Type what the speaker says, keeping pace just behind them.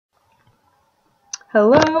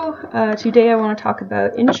Hello, today I want to talk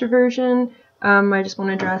about introversion. I just want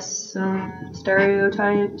to address some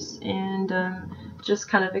stereotypes and just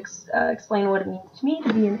kind of explain what it means to me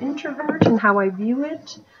to be an introvert and how I view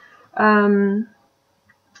it.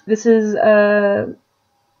 This is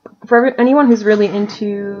for anyone who's really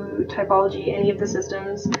into typology, any of the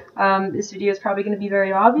systems. This video is probably going to be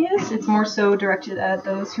very obvious. It's more so directed at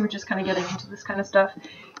those who are just kind of getting into this kind of stuff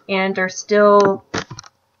and are still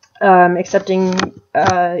accepting,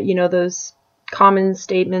 those common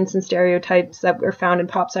statements and stereotypes that are found in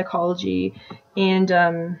pop psychology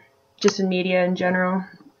and just in media in general.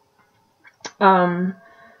 Who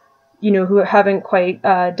haven't quite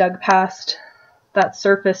dug past that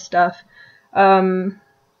surface stuff. And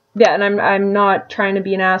I'm not trying to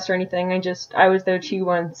be an ass or anything. I was there too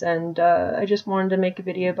once, and I just wanted to make a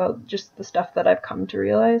video about just the stuff that I've come to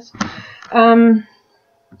realize.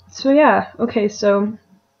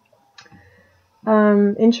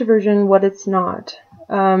 Introversion, what it's not.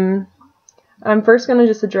 I'm first going to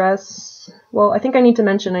just address, I think I need to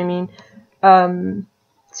mention,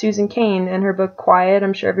 Susan Cain and her book Quiet.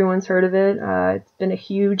 I'm sure everyone's heard of it. It's been a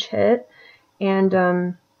huge hit,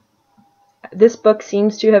 and this book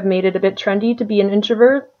seems to have made it a bit trendy to be an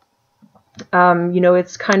introvert.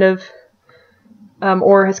 It's kind of,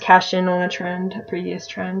 or has cashed in on a previous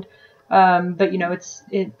trend. But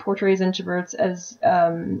it portrays introverts as,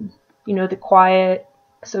 the quiet,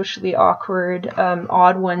 socially awkward,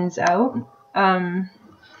 odd ones out. And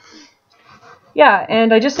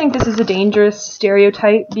I just think this is a dangerous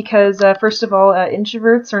stereotype because, first of all,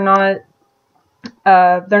 introverts are not,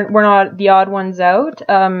 we're not the odd ones out.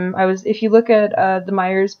 If you look at the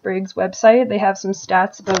Myers-Briggs website, they have some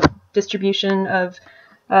stats about distributions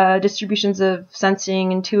of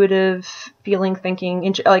sensing, intuitive, feeling, thinking,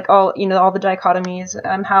 all the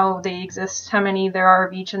dichotomies, how they exist, how many there are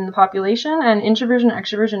of each in the population. And introversion and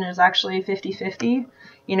extraversion is actually 50-50.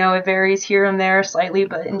 It varies here and there slightly,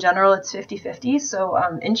 but in general it's 50-50. So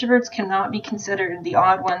introverts cannot be considered the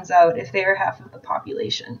odd ones out if they are half of the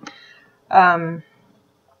population. So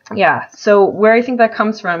where I think that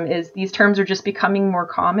comes from is these terms are just becoming more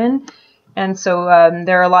common. And so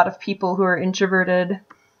there are a lot of people who are introverted.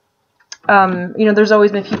 There's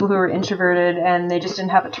always been people who are introverted and they just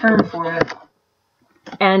didn't have a term for it.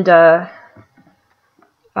 And,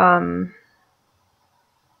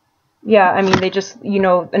 they just,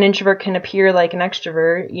 an introvert can appear like an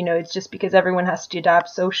extrovert, it's just because everyone has to adapt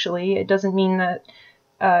socially. It doesn't mean that,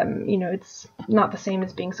 it's not the same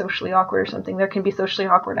as being socially awkward or something. There can be socially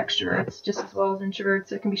awkward extroverts just as well as introverts.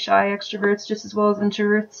 There can be shy extroverts just as well as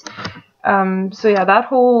introverts. I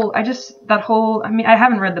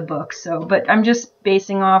haven't read the book, but I'm just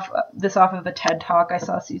basing this off of a TED talk I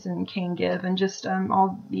saw Susan Cain give, and just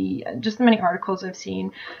the many articles I've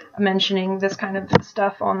seen mentioning this kind of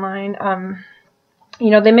stuff online.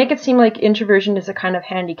 They make it seem like introversion is a kind of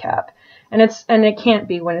handicap, and it can't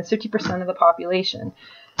be when it's 50% of the population.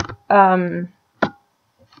 Sorry,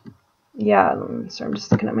 I'm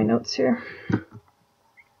just looking at my notes here.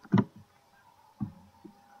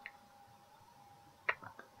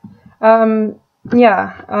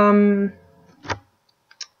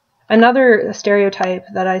 Another stereotype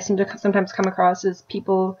that I seem to sometimes come across is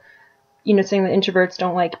people, saying that introverts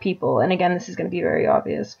don't like people. And again, this is going to be very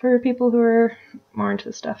obvious for people who are more into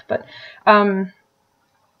this stuff. But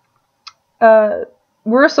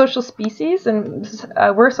we're a social species, and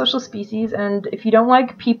if you don't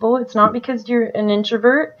like people, it's not because you're an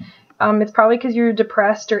introvert. It's probably because you're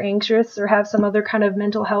depressed or anxious or have some other kind of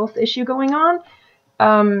mental health issue going on.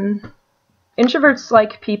 Introverts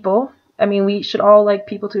like people. We should all like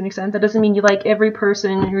people to an extent. That doesn't mean you like every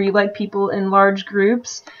person or you like people in large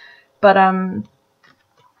groups, but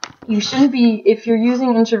you shouldn't be, if you're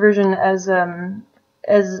using introversion as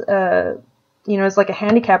like a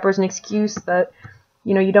handicap or as an excuse that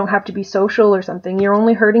you don't have to be social or something. You're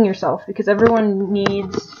only hurting yourself because everyone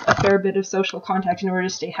needs a fair bit of social contact in order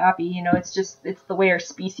to stay happy. It's the way our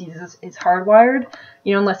species is hardwired,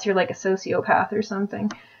 unless you're like a sociopath or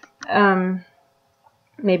something.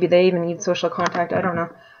 Maybe they even need social contact. I don't know.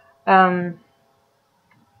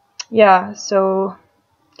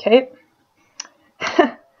 Okay.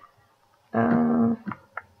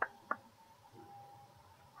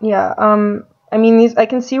 I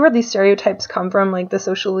can see where these stereotypes come from, like the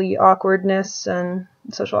social awkwardness, the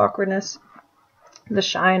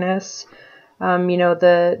shyness,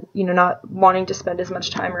 not wanting to spend as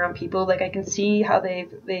much time around people. Like I can see how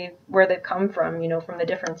where they've come from, from the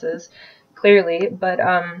differences, clearly. But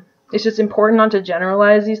it's just important not to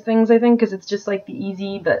generalize these things, I think, because it's just like the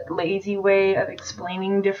easy but lazy way of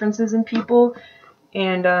explaining differences in people.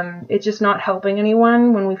 and it's just not helping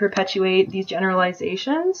anyone when we perpetuate these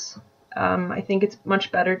generalizations. I think it's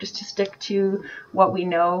much better just to stick to what we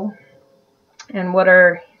know and what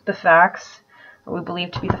are the facts, what we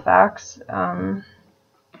believe to be the facts.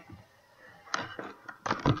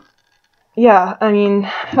 Yeah, I mean,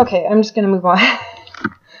 okay, I'm just going to move on.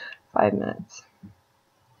 5 minutes.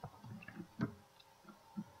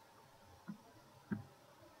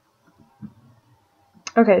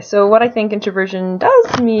 Okay, so what I think introversion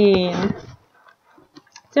does mean.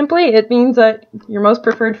 Simply, it means that your most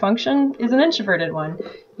preferred function is an introverted one,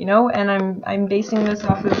 you know, and I'm basing this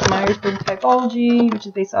off of Myers-Briggs typology, which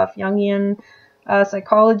is based off Jungian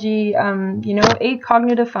psychology. You know, 8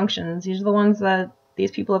 cognitive functions. These are the ones that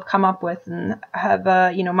these people have come up with and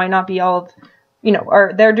have, you know, might not be all, you know,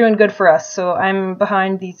 they're doing good for us. So I'm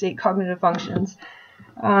behind these 8 cognitive functions.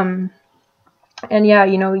 And yeah,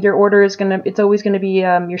 you know, your order is it's always gonna be,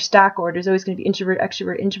 your stack order is always gonna be introvert,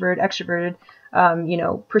 extrovert, introvert, extroverted. You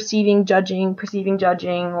know, perceiving, judging,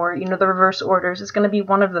 or, you know, the reverse orders is gonna be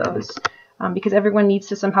one of those, because everyone needs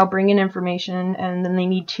to somehow bring in information and then they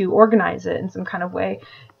need to organize it in some kind of way.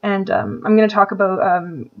 And I'm gonna talk about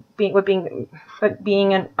what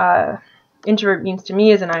being an introvert means to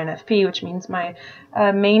me as an INFP, which means my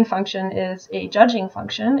main function is a judging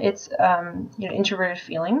function. It's you know, introverted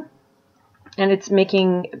feeling. And it's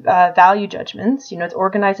making value judgments. You know, it's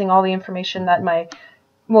organizing all the information that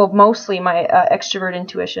mostly my extrovert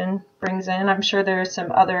intuition brings in. I'm sure there's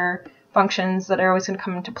some other functions that are always going to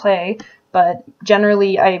come into play, but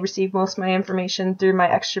generally I receive most of my information through my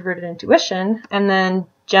extroverted intuition, and then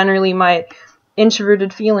generally my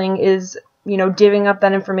introverted feeling is, you know, divvying up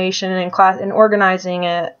that information in class and organizing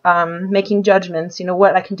it, making judgments. You know,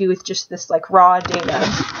 what I can do with just this like raw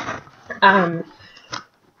data.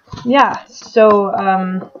 Yeah,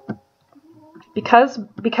 so because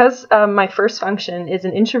my first function is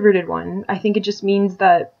an introverted one, I think it just means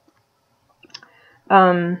that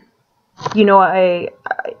you know, I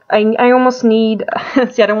almost need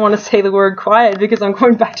see, I don't want to say the word quiet because I'm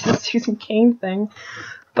going back to the Susan Cain thing,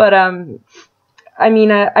 but I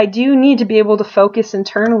mean, I do need to be able to focus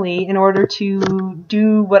internally in order to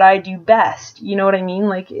do what I do best. You know what I mean?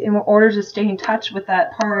 Like, in order to stay in touch with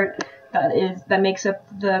that part that makes up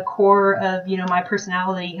the core of, you know, my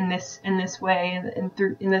personality in this way,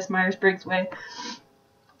 in this Myers-Briggs way.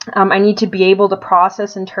 I need to be able to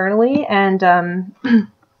process internally, and a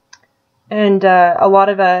lot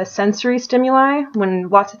of sensory stimuli, when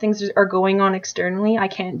lots of things are going on externally, I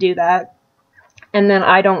can't do that. And then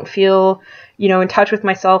I don't feel, you know, in touch with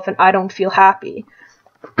myself, and I don't feel happy.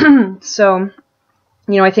 So,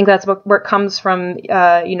 you know, I think that's where it comes from,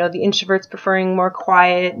 you know, the introverts preferring more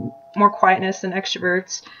quietness than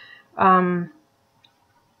extroverts. You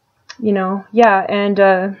know, yeah, and,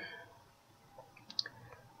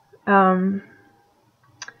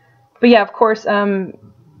 but yeah, of course, you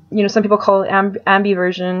know, some people call it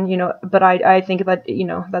ambiversion, you know, but I think that, you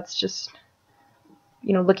know, that's just,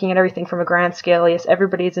 you know, looking at everything from a grand scale. Yes,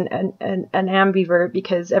 everybody's an ambivert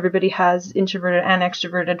because everybody has introverted and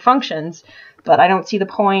extroverted functions, but I don't see the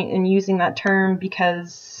point in using that term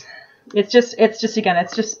because it's just again,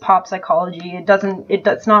 it's just pop psychology.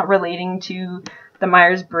 It's not relating to the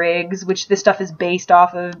Myers-Briggs, which this stuff is based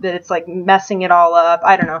off of, that it's like messing it all up.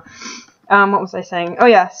 I don't know. What was I saying? Oh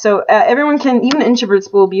yeah, so everyone can, even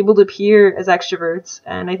introverts will be able to appear as extroverts,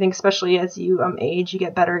 and I think especially as you age, you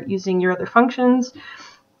get better at using your other functions.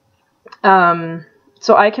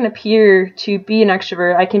 So I can appear to be an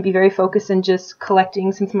extrovert. I can be very focused and just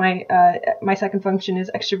collecting, since my second function is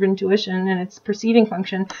extrovert intuition and it's perceiving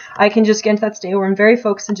function. I can just get into that state where I'm very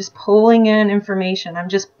focused and just pulling in information. I'm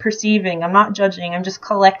just perceiving. I'm not judging. I'm just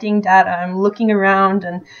collecting data. I'm looking around,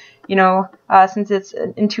 and you know, since it's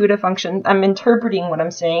an intuitive function, I'm interpreting what I'm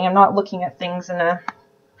saying. I'm not looking at things in a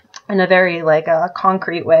very like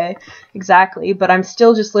concrete way exactly, but I'm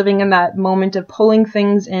still just living in that moment of pulling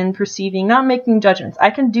things in, perceiving, not making judgments.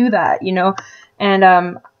 I can do that, you know, and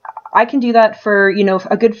I can do that for, you know,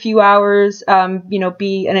 a good few hours, you know,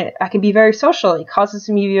 I can be very social. It causes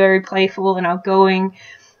me to be very playful and outgoing,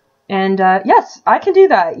 and yes, I can do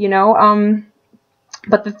that, you know.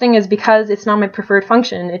 But the thing is, because it's not my preferred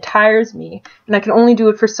function, it tires me, and I can only do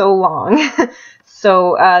it for so long.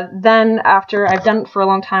 So then after I've done it for a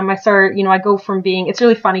long time, I start, you know, I go from being, it's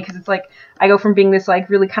really funny because it's like, I go from being this like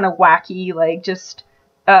really kind of wacky, like just,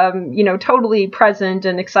 you know, totally present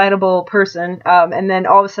and excitable person. And then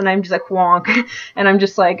all of a sudden I'm just like wonk, and I'm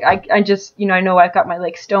just like, I just, you know I've got my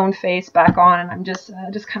like stone face back on, and I'm just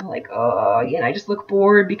kind of like, oh, you know, I just look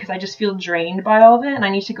bored because I just feel drained by all of it, and I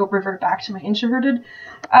need to go revert back to my introverted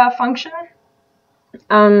function.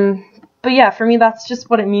 But yeah, for me, that's just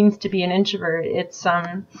what it means to be an introvert. It's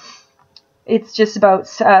just about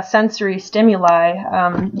sensory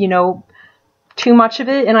stimuli, you know, too much of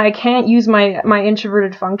it, and I can't use my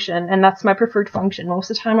introverted function, and that's my preferred function.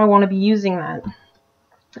 Most of the time I want to be using that.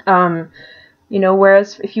 You know,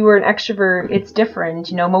 whereas if you were an extrovert, it's different.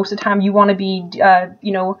 You know, most of the time you want to be,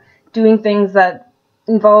 you know, doing things that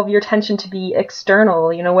involve your attention to be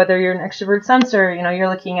external. You know, whether you're an extrovert sensor, you know, you're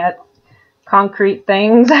looking at concrete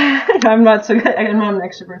things. I'm not so good. I'm not an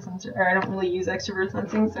extrovert sensor, or I don't really use extrovert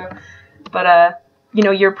sensing. So, but you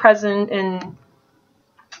know, you're present in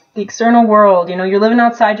the external world. You know, you're living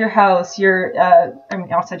outside your house. You're, I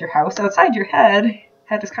mean, outside your house, outside your head.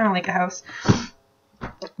 Head is kind of like a house.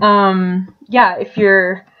 Yeah, if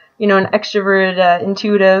you're, you know, an extrovert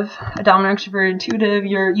intuitive, a dominant extrovert intuitive,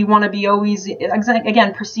 you want to be always,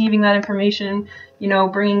 again, perceiving that information, you know,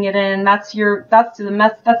 bringing it in. That's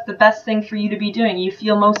the best thing for you to be doing. You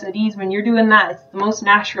feel most at ease when you're doing that. It's the most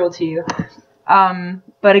natural to you.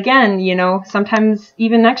 But again, you know, sometimes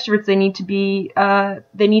even extroverts, they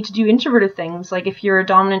need to do introverted things. Like if you're a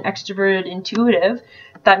dominant extroverted intuitive,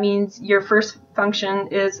 that means your first function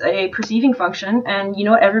is a perceiving function, and you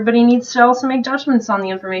know, everybody needs to also make judgments on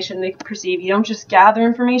the information they perceive. You don't just gather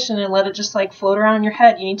information and let it just like float around in your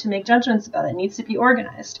head. You need to make judgments about it. It needs to be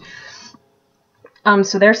organized.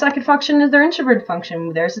 So their second function is their introverted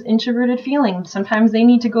function. There's an introverted feeling. Sometimes they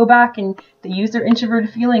need to go back and they use their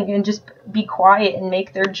introverted feeling and just be quiet and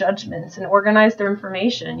make their judgments and organize their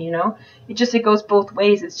information, you know. It goes both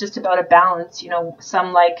ways. It's just about a balance, you know.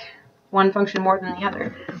 Some like one function more than the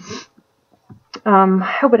other.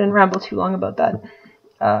 I hope I didn't ramble too long about that.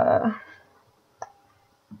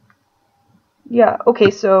 Yeah,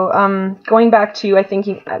 okay, so going back to my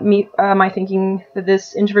thinking that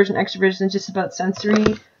this introversion extroversion is just about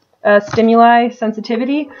sensory stimuli,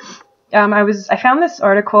 sensitivity. I found this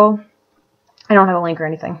article. I don't have a link or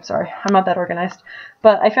anything, sorry, I'm not that organized.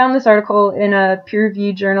 But I found this article in a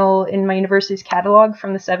peer-reviewed journal in my university's catalog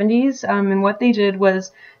from the 70s, and what they did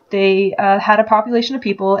was they had a population of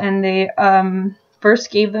people, and they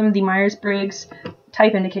first gave them the Myers-Briggs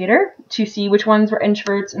type indicator to see which ones were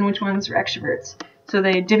introverts and which ones were extroverts. So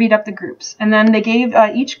they divvied up the groups, and then they gave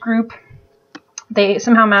each group, they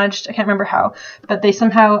somehow managed, I can't remember how, but they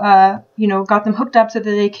somehow, you know, got them hooked up so that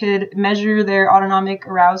they could measure their autonomic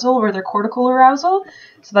arousal or their cortical arousal.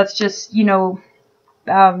 So that's just, you know,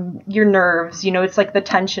 your nerves, you know, it's like the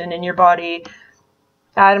tension in your body.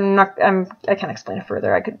 I can't explain it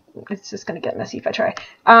further. It's just going to get messy if I try.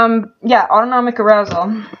 Yeah, autonomic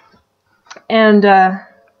arousal. And,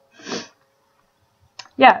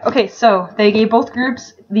 yeah, okay, so they gave both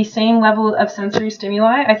groups the same level of sensory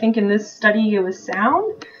stimuli. I think in this study it was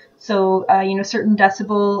sound. So, you know, certain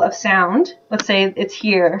decibel of sound. Let's say it's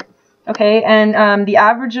here. Okay, and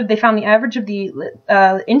they found the average of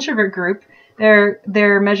the introvert group,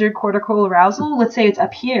 their measured cortical arousal, let's say it's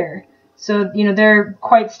up here. So, you know, they're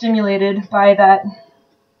quite stimulated by that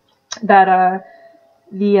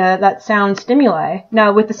sound stimuli.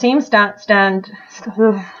 Now, with the same sound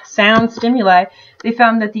stimuli, they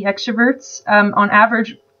found that the extroverts, on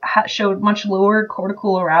average, showed much lower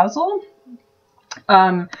cortical arousal.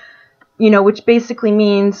 You know, which basically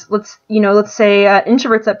means, let's say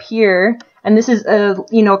introverts up here, and this is a,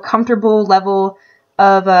 you know, comfortable level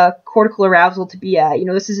of cortical arousal to be at. You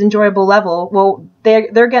know, this is enjoyable level. Well,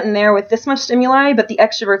 they're getting there with this much stimuli, but the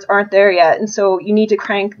extroverts aren't there yet, and so you need to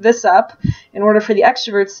crank this up in order for the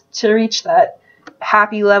extroverts to reach that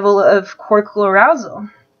happy level of cortical arousal.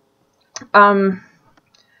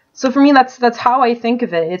 So for me, that's how I think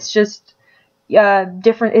of it. It's just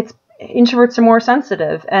different. Introverts are more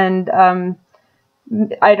sensitive, and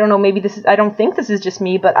I don't know, maybe I don't think this is just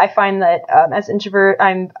me, but I find that as introvert,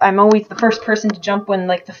 I'm always the first person to jump when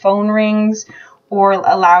like the phone rings or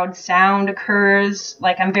a loud sound occurs.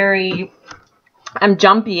 Like I'm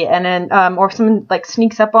jumpy, and then or someone like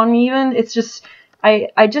sneaks up on me even. It's just I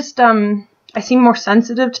seem more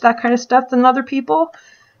sensitive to that kind of stuff than other people.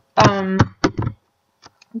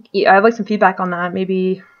 Yeah, I'd like some feedback on that.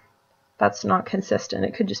 Maybe that's not consistent.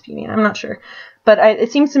 It could just be me. I'm not sure. But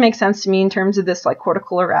it seems to make sense to me in terms of this like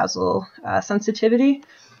cortical arousal sensitivity.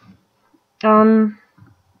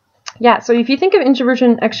 Yeah, so if you think of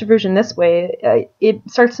introversion, extroversion this way, it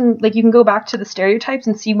starts in, like, you can go back to the stereotypes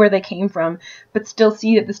and see where they came from, but still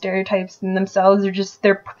see that the stereotypes in themselves are just,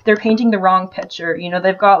 they're painting the wrong picture. You know,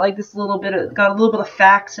 they've got like a little bit of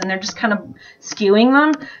facts, and they're just kind of skewing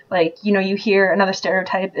them. Like, you know, you hear another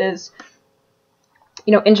stereotype is,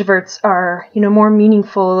 you know, introverts are, you know, more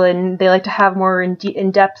meaningful, and they like to have more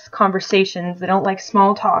in-depth conversations. They don't like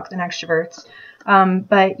small talk than extroverts.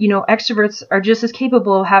 But, you know, extroverts are just as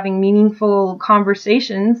capable of having meaningful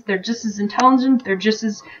conversations. They're just as intelligent. They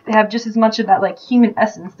have just as much of that, like, human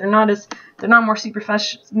essence. They're not more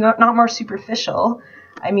superficial.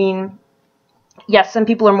 I mean, yes, some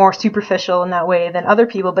people are more superficial in that way than other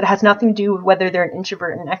people, but it has nothing to do with whether they're an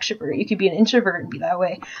introvert and an extrovert. You could be an introvert and be that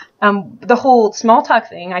way. The whole small talk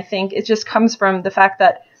thing, I think, it just comes from the fact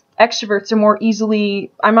that extroverts are more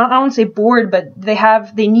easily, I don't want to say bored, but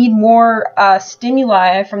they need more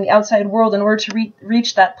stimuli from the outside world in order to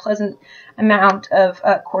reach that pleasant amount of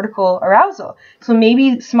cortical arousal. So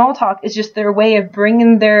maybe small talk is just their way of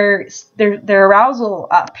bringing their arousal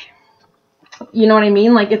up. You know what I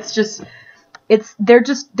mean? Like,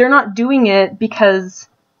 they're not doing it because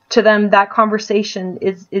to them that conversation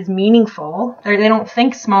is meaningful. They don't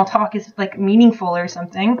think small talk is like meaningful or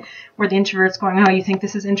something, where the introvert's going, oh, you think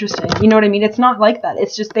this is interesting. You know what I mean? It's not like that.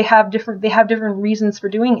 It's just they have different reasons for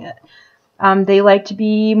doing it. They like to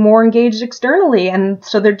be more engaged externally, and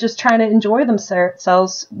so they're just trying to enjoy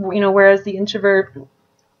themselves, you know, whereas the introvert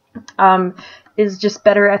is just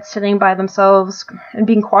better at sitting by themselves and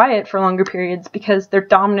being quiet for longer periods because their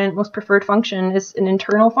dominant, most preferred function is an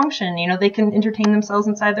internal function. You know, they can entertain themselves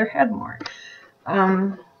inside their head more.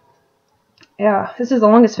 Yeah, this is the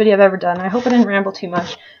longest video I've ever done. I hope I didn't ramble too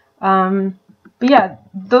much. But yeah,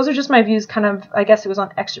 those are just my views, kind of, I guess it was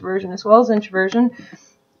on extraversion as well as introversion.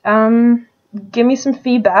 Give me some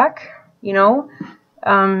feedback, you know.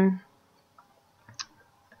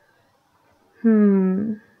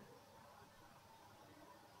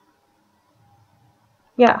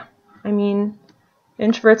 Yeah, I mean,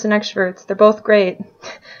 introverts and extroverts, they're both great.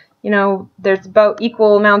 You know, there's about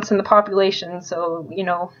equal amounts in the population, so, you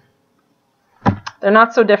know, they're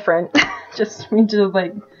not so different. Just, we do,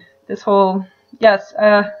 like, this whole, yes,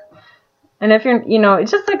 and if you're, you know,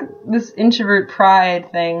 it's just like this introvert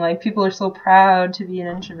pride thing, like, people are so proud to be an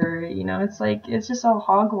introvert, you know, it's like, it's just all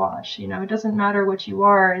hogwash, you know, it doesn't matter what you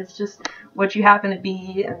are, it's just what you happen to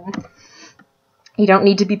be, and you don't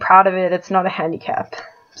need to be proud of it, it's not a handicap.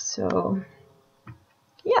 So,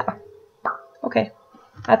 yeah. Okay,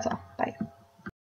 that's all.